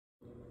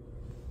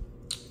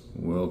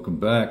Welcome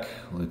back.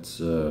 Let's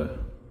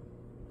zoom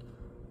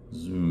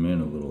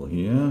in a little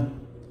here.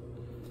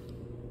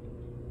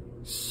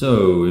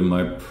 So in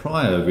my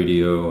prior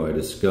video I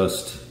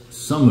discussed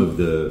some of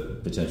the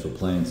potential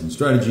plans and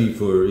strategy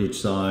for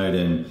each side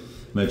and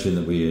mentioned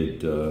that we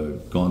had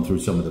gone through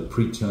some of the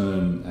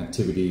pre-turn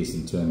activities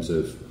in terms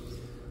of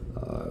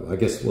I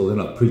guess, well, they're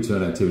not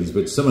pre-turn activities,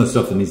 but some of the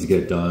stuff that needs to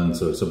get done.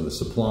 So some of the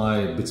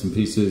supply bits and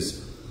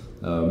pieces,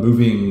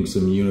 moving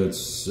some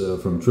units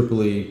from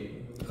Tripoli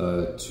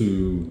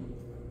to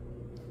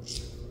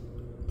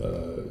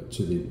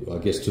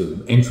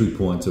the entry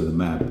point of the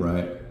map,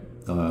 right?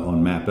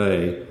 On map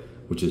A,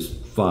 which is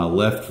far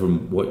left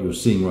from what you're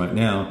seeing right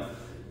now,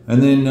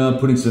 and then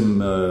putting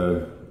some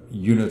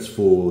units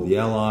for the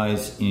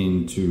Allies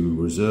into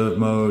reserve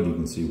mode. You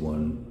can see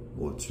one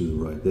or two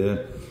right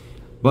there.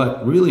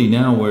 But really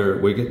now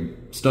we're getting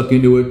stuck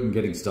into it and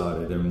getting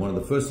started. And one of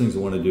the first things I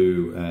want to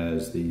do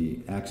as the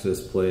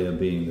Access player,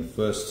 being the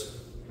first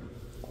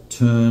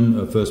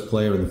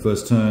player in the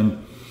first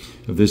turn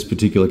of this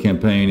particular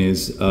campaign,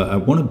 is I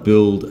want to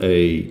build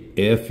a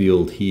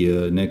airfield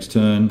here next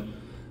turn,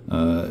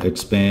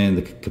 expand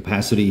the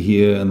capacity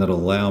here, and that'll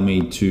allow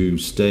me to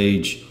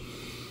stage,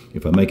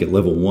 if I make it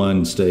level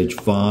 1, stage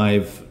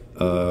 5,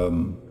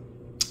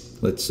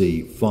 let's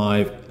see,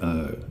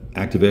 5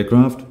 active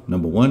aircraft,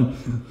 number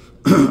 1,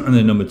 and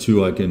then number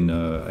 2, I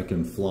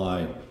can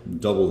fly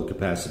double the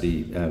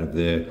capacity out of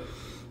there,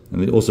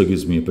 and it also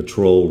gives me a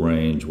patrol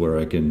range where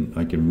I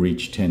can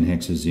reach 10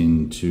 hexes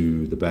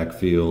into the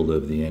backfield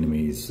of the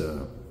enemy's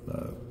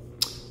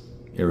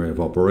area of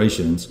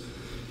operations.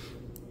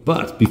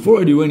 But before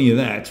I do any of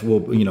that,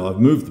 well, you know, I've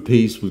moved the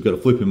piece. We've got to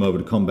flip him over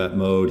to combat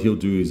mode. He'll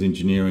do his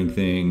engineering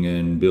thing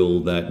and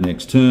build that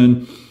next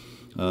turn.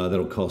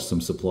 That'll cost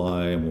some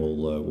supply, and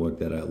we'll work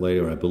that out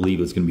later. I believe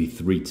it's going to be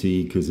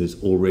 3T because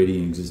there's already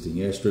an existing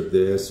airstrip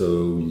there,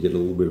 so you get a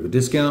little bit of a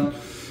discount.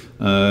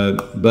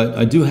 But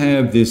I do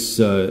have this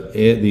air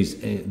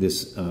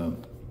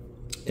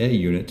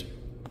unit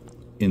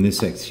in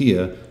this X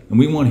here, and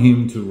we want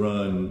him to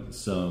run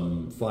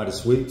some fighter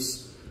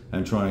sweeps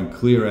and try and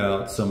clear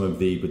out some of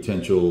the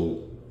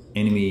potential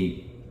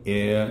enemy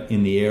air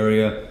in the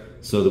area,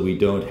 so that we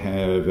don't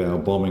have our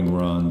bombing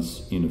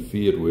runs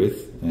interfered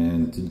with.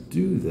 And to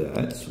do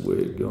that,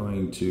 we're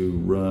going to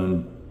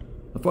run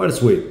a fighter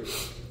sweep.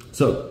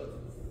 So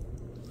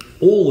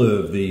all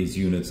of these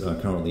units are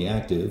currently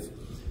active.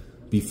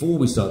 Before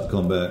we start the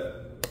combat,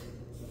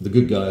 the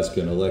good guys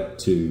can elect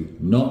to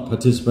not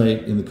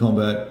participate in the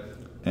combat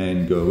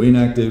and go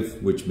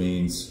inactive, which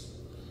means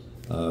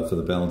for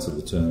the balance of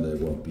the turn they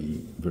won't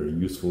be very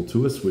useful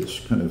to us,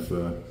 which kind of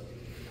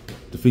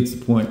defeats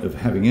the point of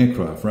having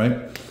aircraft,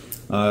 right?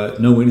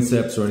 No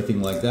intercepts or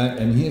anything like that.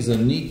 And here's a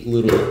neat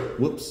little,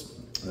 whoops,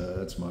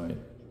 that's my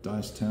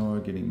dice tower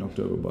getting knocked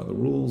over by the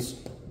rules.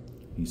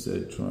 He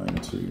said trying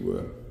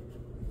to,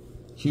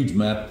 huge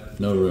map,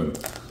 no room.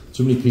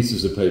 Too many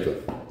pieces of paper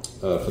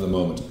for the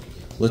moment.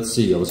 Let's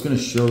see, I was going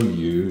to show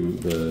you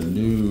the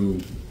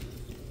new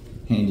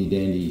handy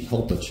dandy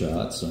helper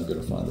chart, so I've got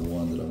to find the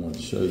one that I want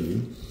to show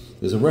you.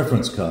 There's a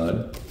reference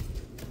card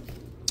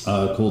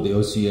called the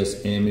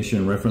OCS Air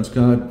Mission Reference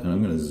Card, and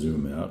I'm going to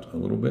zoom out a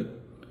little bit.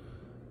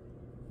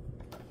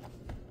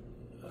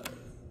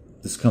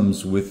 This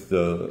comes with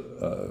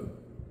the,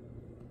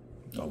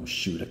 oh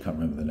shoot, I can't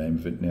remember the name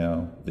of it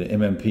now. The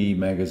MMP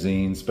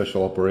magazine,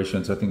 Special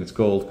Operations, I think it's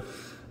called.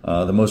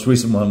 The most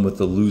recent one with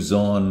the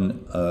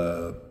Luzon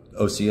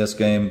OCS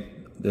game.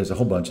 There's a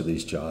whole bunch of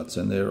these charts,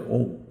 and they're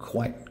all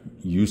quite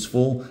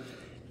useful.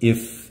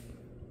 If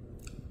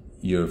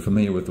you're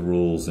familiar with the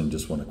rules and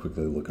just want to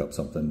quickly look up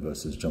something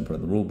versus jumping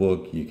in the rule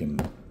book, you can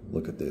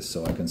look at this.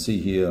 So I can see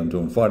here I'm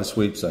doing fighter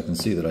sweeps. I can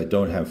see that I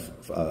don't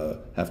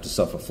have to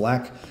suffer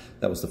flak.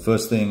 That was the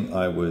first thing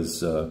I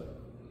was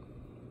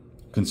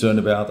concerned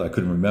about. I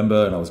couldn't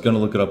remember, and I was going to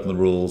look it up in the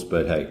rules,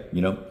 but hey,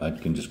 you know, I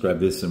can just grab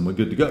this and we're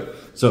good to go.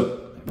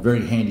 So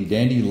very handy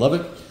dandy, love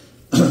it.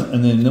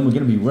 And then we're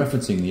going to be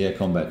referencing the air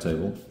combat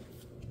table,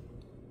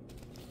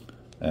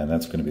 and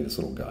that's going to be this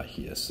little guy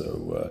here.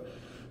 So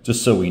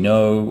just so we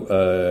know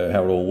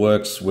how it all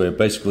works, we're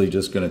basically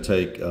just going to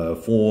take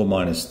 4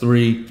 minus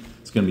 3.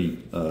 It's going to be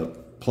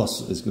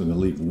plus, it's going to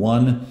leave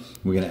 1.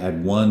 We're going to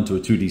add 1 to a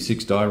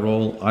 2d6 die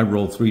roll. I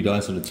roll 3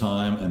 dice at a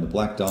time, and the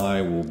black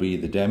die will be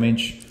the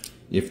damage,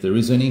 if there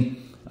is any.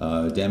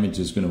 Damage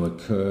is going to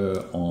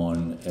occur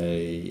on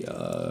a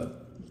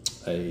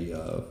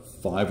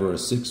 5 or a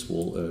 6.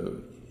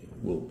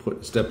 We'll put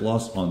a step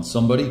loss on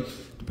somebody,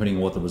 depending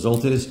on what the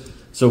result is.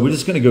 So we're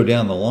just going to go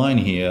down the line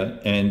here,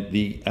 and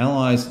the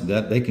Allies,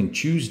 that they can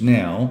choose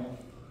now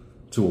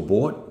to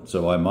abort.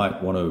 So I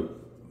might want to,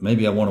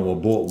 maybe I want to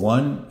abort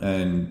 1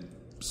 and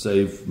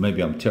save.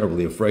 Maybe I'm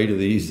terribly afraid of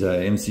these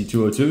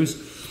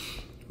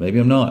MC202s. Maybe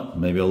I'm not.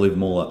 Maybe I'll leave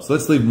them all up. So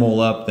let's leave them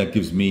all up. That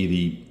gives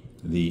me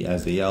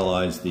as the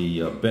Allies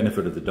the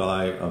benefit of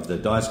the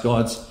dice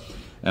gods.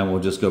 And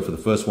we'll just go for the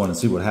first one and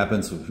see what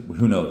happens.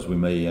 Who knows? We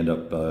may end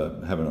up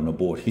having an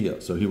abort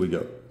here. So here we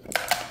go.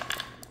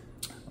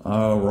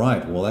 All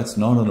right. Well, that's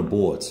not an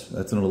abort.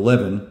 That's an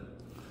 11.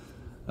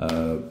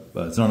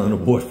 But it's not an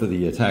abort for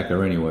the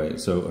attacker anyway.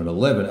 So an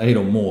 11, 8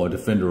 or more,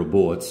 defender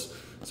aborts.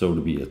 So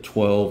it'll be a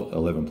 12,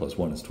 11 plus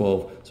 1 is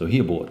 12. So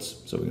he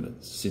aborts. So we're going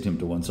to sit him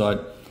to one side.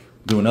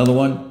 Do another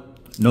one.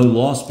 No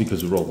loss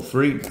because we rolled a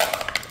 3.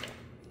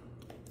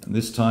 And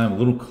this time a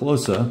little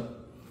closer.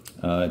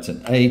 It's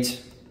an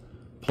 8.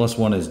 Plus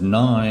 1 is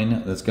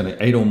 9. That's going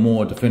to 8 or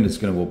more. Defender's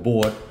going to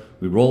abort.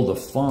 We rolled a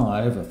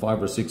 5. A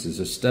 5 or 6 is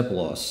a step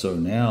loss. So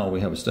now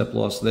we have a step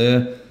loss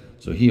there.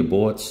 So he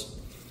aborts.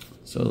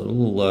 So the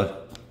little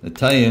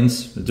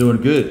Italians are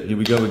doing good. Here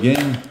we go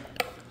again.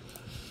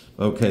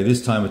 Okay,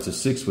 this time it's a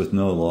 6 with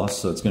no loss.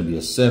 So it's going to be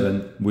a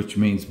 7, which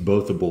means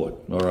both abort.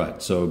 All right,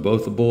 so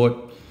both abort.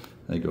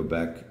 They go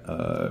back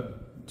to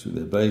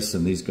their base,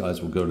 and these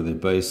guys will go to their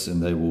base,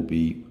 and they will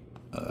be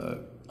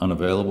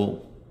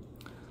unavailable.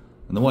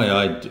 And the way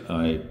I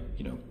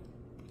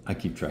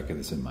keep track of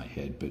this in my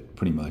head, but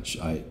pretty much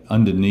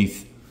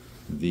underneath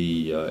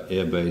the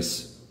air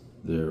base,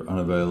 they're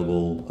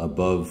unavailable.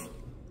 Above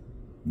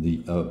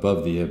the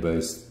air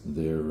base,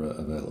 they're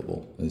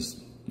available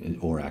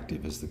or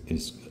active, as the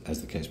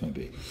case may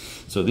be.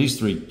 So these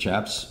 3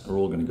 chaps are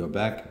all going to go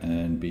back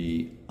and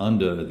be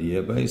under the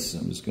air base.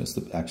 I'm just going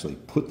to actually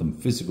put them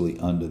physically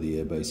under the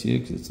air base here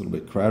because it's a little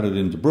bit crowded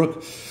into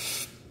Brook.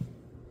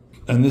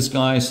 And this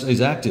guy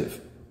stays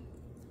active.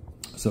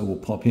 So we'll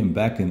pop him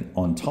back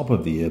on top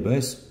of the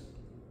airbase,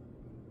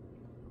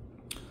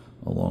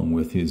 along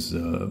with his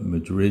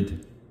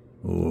Madrid,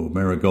 or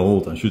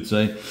Marigold, I should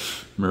say.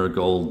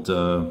 Marigold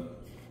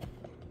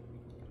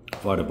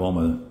fighter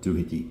bomber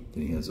doohickey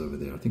that he has over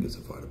there. I think it's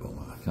a fighter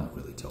bomber. I can't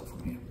really tell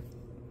from here.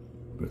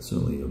 But it's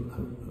certainly a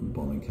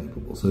bombing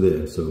capable. So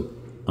there, so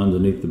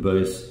underneath the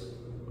base,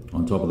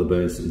 on top of the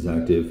base is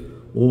active.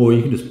 Or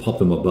you can just pop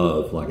them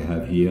above like I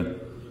have here.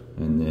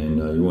 And then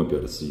you won't be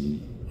able to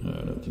see,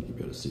 I don't think you'll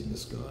be able to see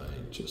this guy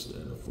just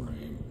out of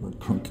frame.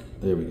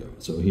 There we go.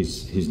 So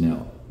he's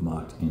now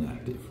marked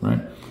inactive,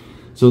 right?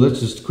 So that's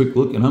just a quick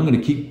look. And I'm going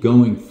to keep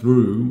going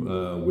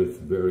through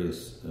with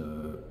various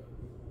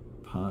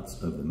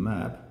parts of the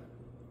map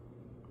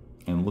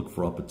and look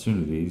for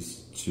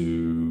opportunities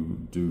to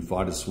do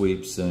fighter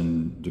sweeps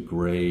and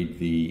degrade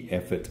the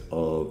effort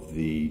of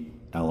the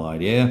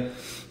Allied air.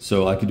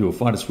 So I could do a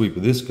fighter sweep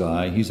with this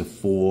guy. He's a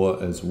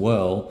 4 as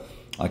well.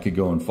 I could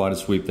go and fighter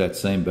sweep that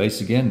same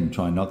base again and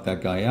try and knock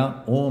that guy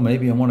out. Or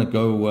maybe I want to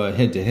go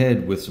head to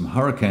head with some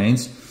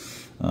Hurricanes,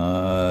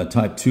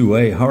 type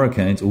 2A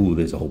Hurricanes. Ooh,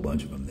 there's a whole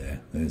bunch of them there.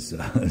 There's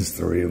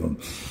 3 of them.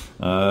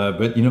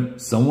 But you know,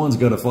 someone's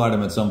got to fight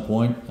them at some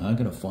point. I'm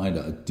going to find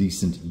a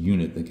decent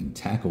unit that can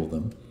tackle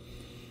them.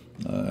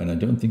 And I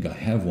don't think I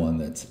have one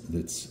that's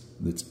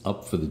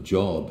up for the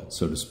job,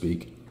 so to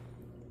speak.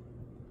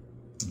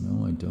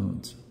 No, I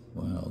don't.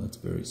 Wow, that's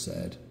very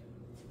sad.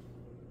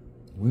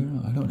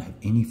 I don't have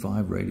any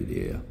 5 rated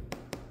air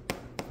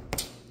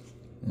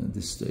at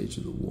this stage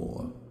of the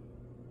war.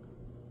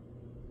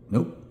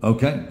 Nope.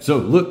 Okay, so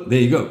look, there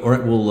you go. All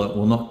right,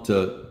 we'll not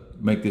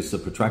make this a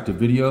protracted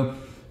video.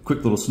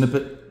 Quick little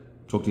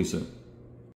snippet. Talk to you soon.